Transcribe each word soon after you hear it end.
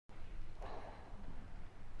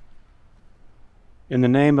In the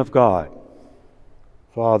name of God,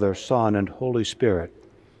 Father, Son, and Holy Spirit.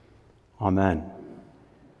 Amen.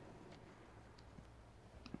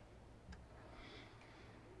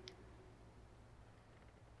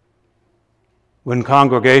 When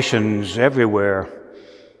congregations everywhere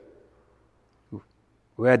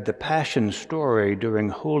read the Passion story during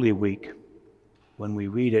Holy Week, when we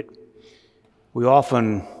read it, we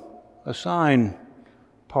often assign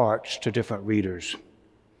parts to different readers.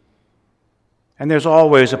 And there's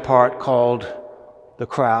always a part called the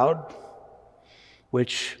crowd,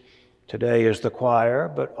 which today is the choir,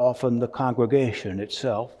 but often the congregation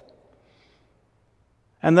itself.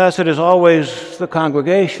 And thus it is always the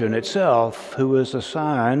congregation itself who is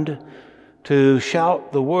assigned to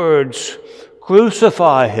shout the words,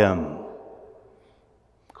 "Crucify him!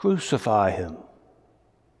 Crucify him!"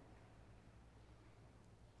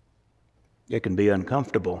 It can be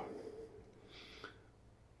uncomfortable.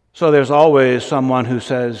 So there's always someone who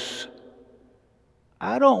says,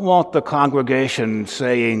 "I don't want the congregation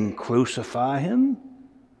saying, 'Crucify him.'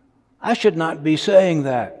 I should not be saying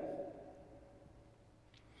that."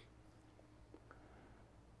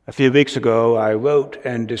 A few weeks ago, I wrote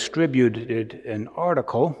and distributed an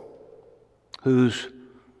article whose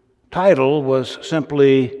title was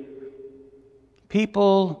simply,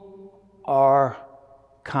 "People Are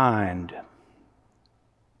Kind."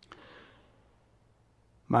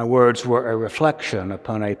 My words were a reflection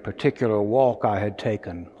upon a particular walk I had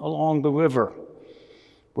taken along the river,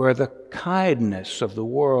 where the kindness of the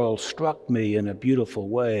world struck me in a beautiful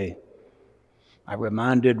way. I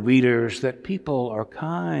reminded readers that people are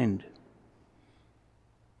kind.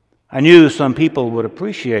 I knew some people would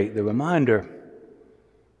appreciate the reminder.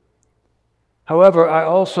 However, I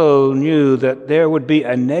also knew that there would be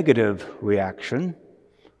a negative reaction,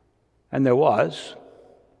 and there was.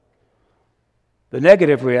 The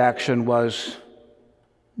negative reaction was,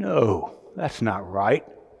 "No, that's not right.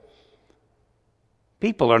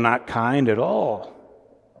 People are not kind at all.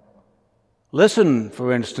 Listen,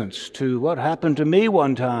 for instance, to what happened to me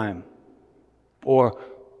one time, or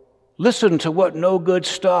listen to what no good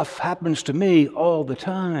stuff happens to me all the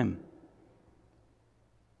time."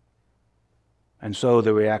 And so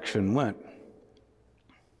the reaction went.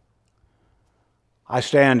 I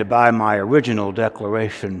stand by my original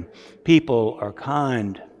declaration, people are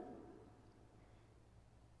kind.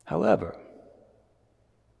 However,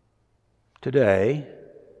 today,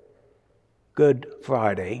 Good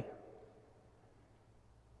Friday,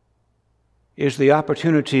 is the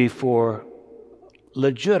opportunity for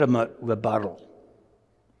legitimate rebuttal.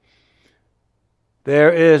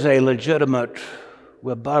 There is a legitimate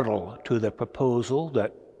rebuttal to the proposal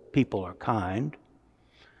that people are kind.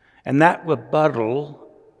 And that rebuttal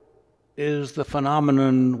is the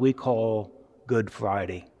phenomenon we call Good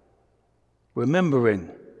Friday,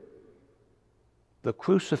 remembering the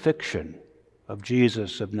crucifixion of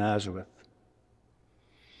Jesus of Nazareth.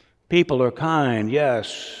 People are kind,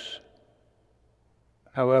 yes.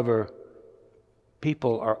 However,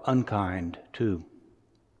 people are unkind too.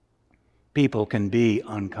 People can be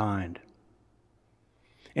unkind.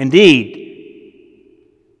 Indeed,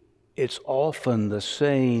 it's often the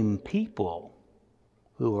same people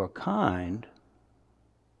who are kind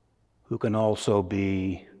who can also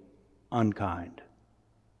be unkind.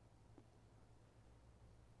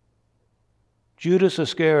 Judas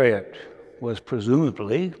Iscariot was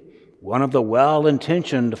presumably one of the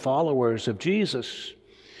well-intentioned followers of Jesus.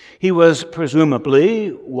 He was presumably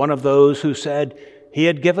one of those who said he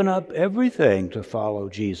had given up everything to follow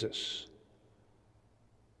Jesus.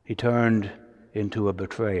 He turned into a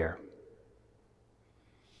betrayer.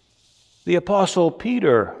 The Apostle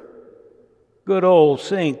Peter, good old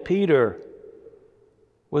St. Peter,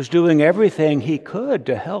 was doing everything he could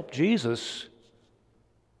to help Jesus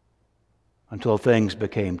until things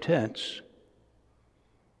became tense.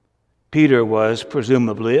 Peter was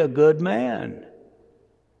presumably a good man,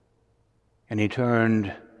 and he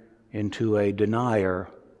turned into a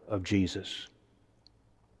denier of Jesus.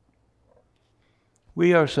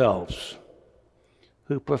 We ourselves,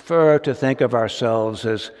 who prefer to think of ourselves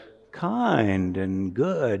as kind and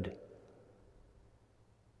good,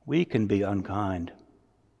 we can be unkind.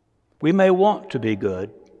 We may want to be good,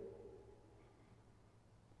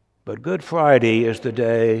 but Good Friday is the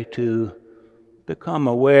day to become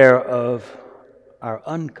aware of our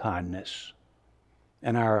unkindness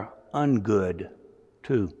and our ungood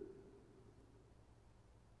too.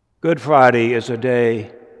 Good Friday is a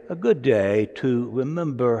good day to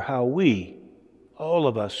remember how we, all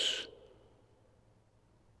of us,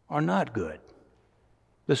 are not good.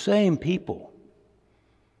 The same people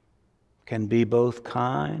can be both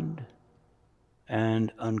kind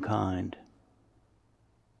and unkind.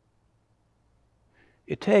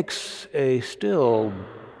 It takes a still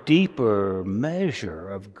deeper measure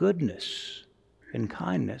of goodness and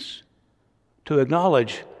kindness to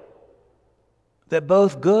acknowledge that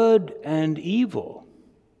both good and evil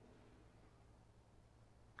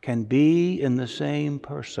can be in the same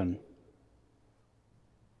person.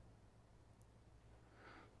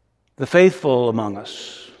 The faithful among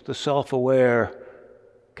us, the self-aware,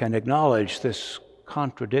 can acknowledge this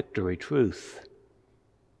contradictory truth.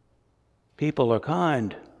 People are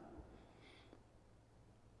kind.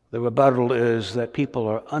 The rebuttal is that people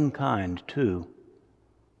are unkind too.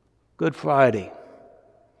 Good Friday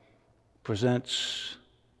presents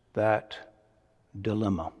that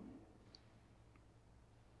dilemma.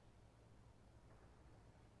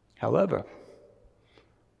 However,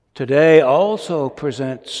 today also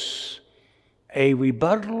presents a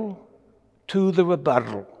rebuttal to the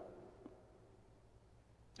rebuttal.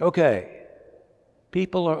 Okay,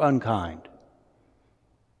 people are unkind,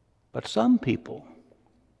 but some people,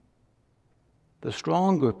 the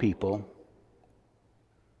stronger people,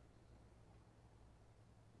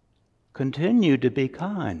 continue to be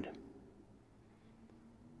kind.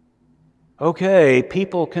 Okay,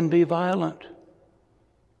 people can be violent,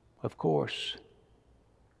 of course.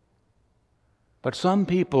 But some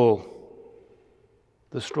people,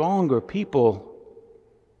 the stronger people,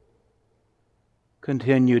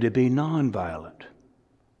 continue to be nonviolent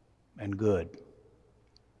and good.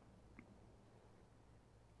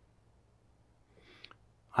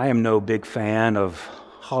 I am no big fan of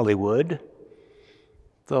Hollywood,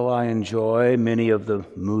 though I enjoy many of the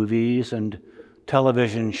movies and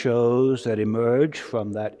television shows that emerge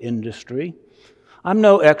from that industry. I'm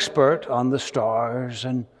no expert on the stars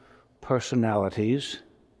and personalities,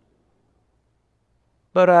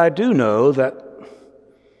 but I do know that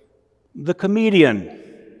the comedian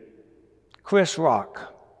Chris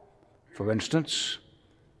Rock, for instance,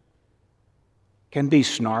 can be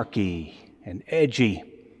snarky and edgy.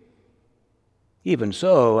 Even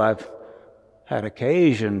so, I've had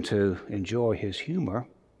occasion to enjoy his humor.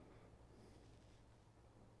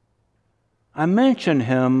 I mention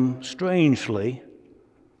him strangely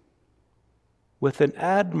with an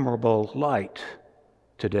admirable light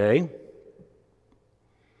today.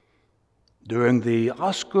 During the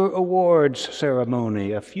Oscar Awards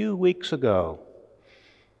ceremony a few weeks ago,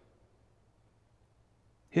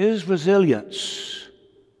 his resilience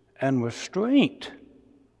and restraint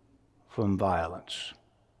from violence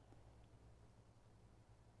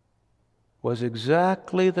was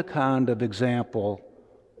exactly the kind of example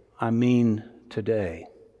I mean today.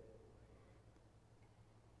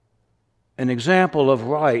 An example of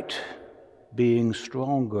right being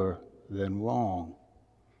stronger than wrong.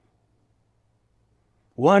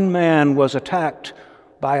 One man was attacked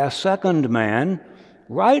by a second man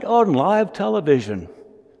right on live television.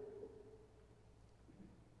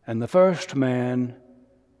 And the first man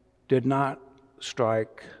did not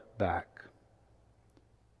strike back.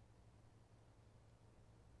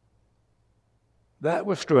 That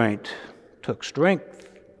restraint took strength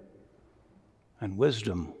and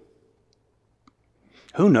wisdom.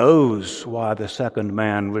 Who knows why the second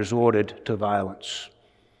man resorted to violence?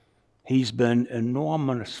 He's been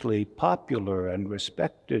enormously popular and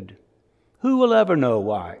respected. Who will ever know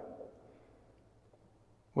why?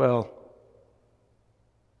 Well,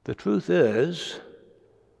 the truth is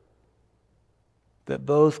that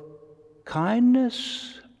both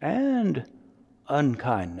kindness and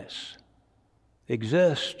unkindness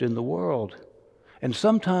exist in the world, and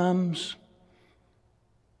sometimes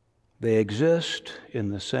they exist in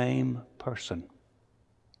the same person.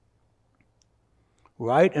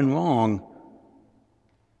 Right and wrong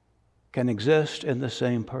can exist in the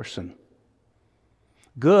same person.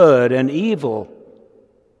 Good and evil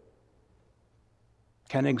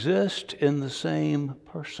can exist in the same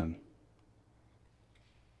person.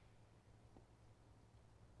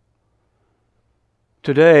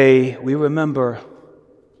 Today, we remember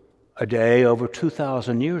a day over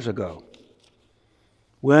 2,000 years ago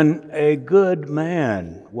when a good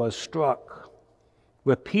man was struck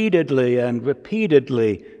repeatedly and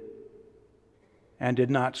did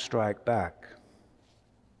not strike back.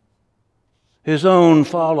 His own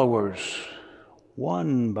followers,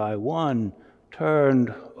 one by one,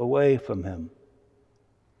 turned away from him.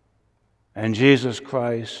 And Jesus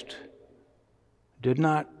Christ did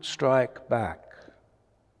not strike back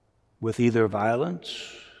with either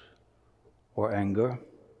violence or anger.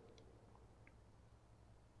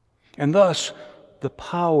 And thus, the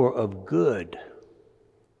power of good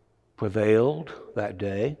prevailed that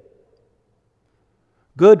day.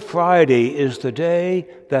 Good Friday is the day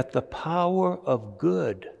that the power of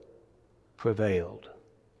good prevailed.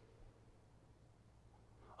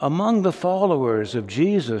 Among the followers of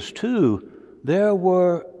Jesus, too, there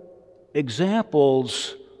were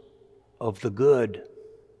examples of the good.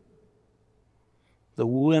 The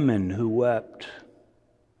women who wept,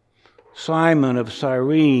 Simon of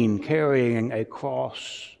Cyrene carrying a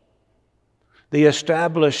cross, the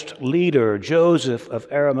established leader Joseph of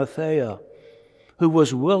Arimathea, who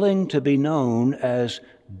was willing to be known as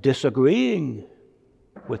disagreeing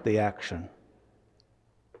with the action.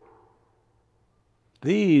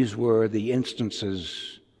 These were the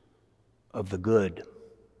instances of the good,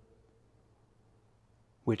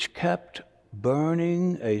 which kept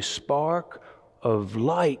burning a spark of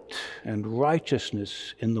light and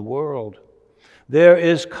righteousness in the world. There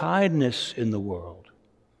is kindness in the world.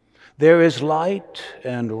 There is light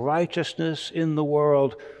and righteousness in the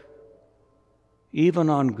world, even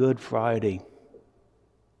on Good Friday.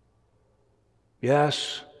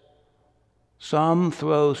 Yes, some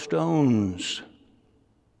throw stones,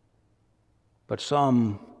 but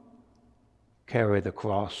some carry the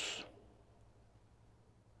cross.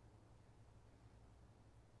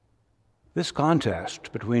 This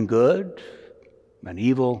contest between good and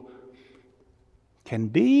evil can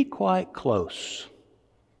be quite close,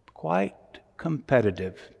 quite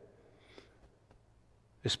competitive,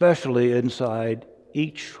 especially inside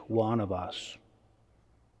each one of us.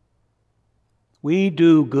 We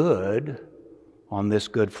do good on this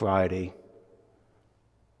Good Friday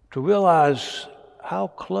to realize how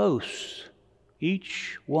close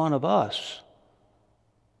each one of us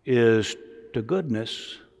is to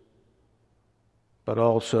goodness, but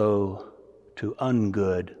also to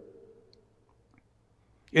ungood.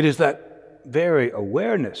 It is that very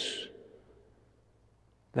awareness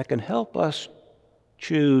that can help us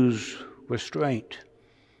choose restraint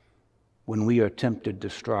when we are tempted to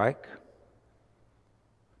strike,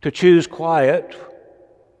 to choose quiet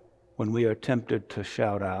when we are tempted to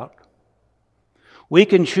shout out. We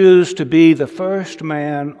can choose to be the first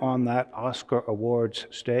man on that Oscar Awards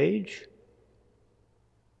stage,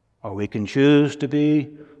 or we can choose to be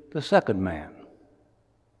the second man.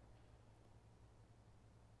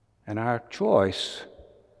 And our choice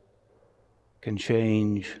can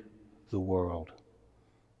change the world.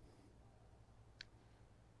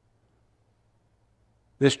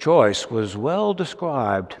 This choice was well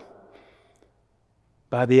described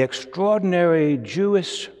by the extraordinary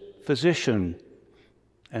Jewish physician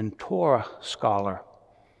and Torah scholar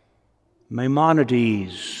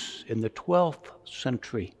Maimonides in the 12th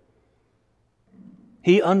century.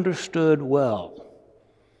 He understood well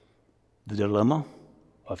the dilemma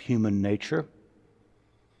of human nature,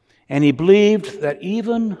 and he believed that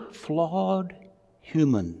even flawed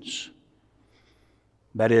humans,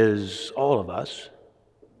 that is, all of us,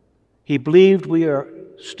 he believed we are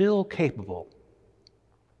still capable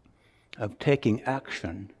of taking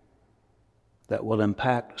action that will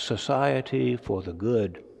impact society for the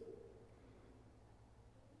good.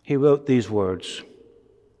 He wrote these words: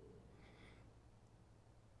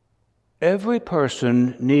 "Every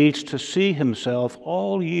person needs to see himself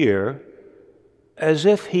all year as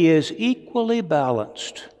if he is equally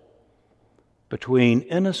balanced between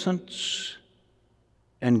innocence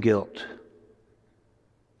and guilt.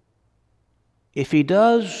 If he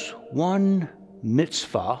does one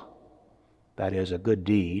mitzvah, that is, a good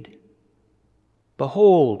deed,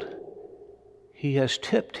 behold, he has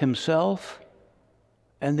tipped himself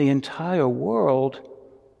and the entire world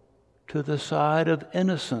to the side of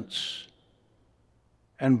innocence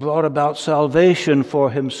and brought about salvation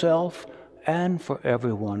for himself and for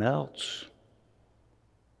everyone else."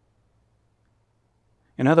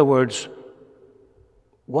 In other words,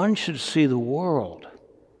 one should see the world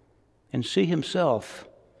and see himself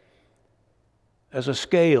as a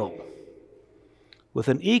scale with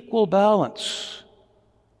an equal balance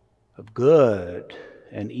of good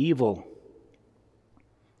and evil.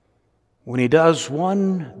 When he does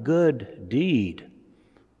one good deed,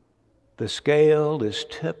 the scale is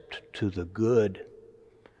tipped to the good.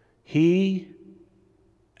 He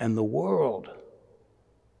and the world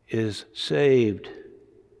is saved.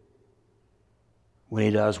 When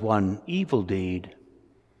he does one evil deed,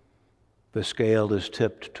 the scale is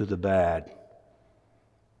tipped to the bad.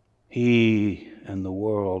 He and the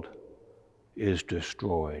world is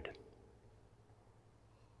destroyed.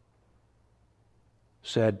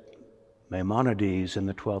 Said Maimonides in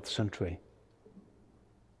the 12th century.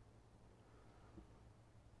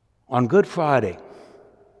 On Good Friday,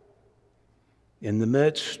 in the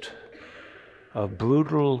midst of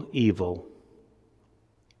brutal evil,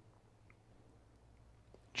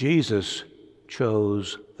 Jesus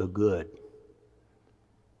chose the good.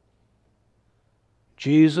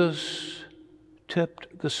 Jesus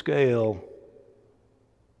tipped the scale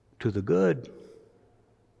to the good.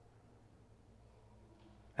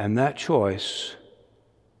 And that choice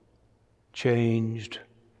changed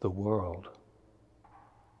the world.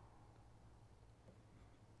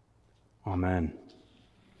 Amen.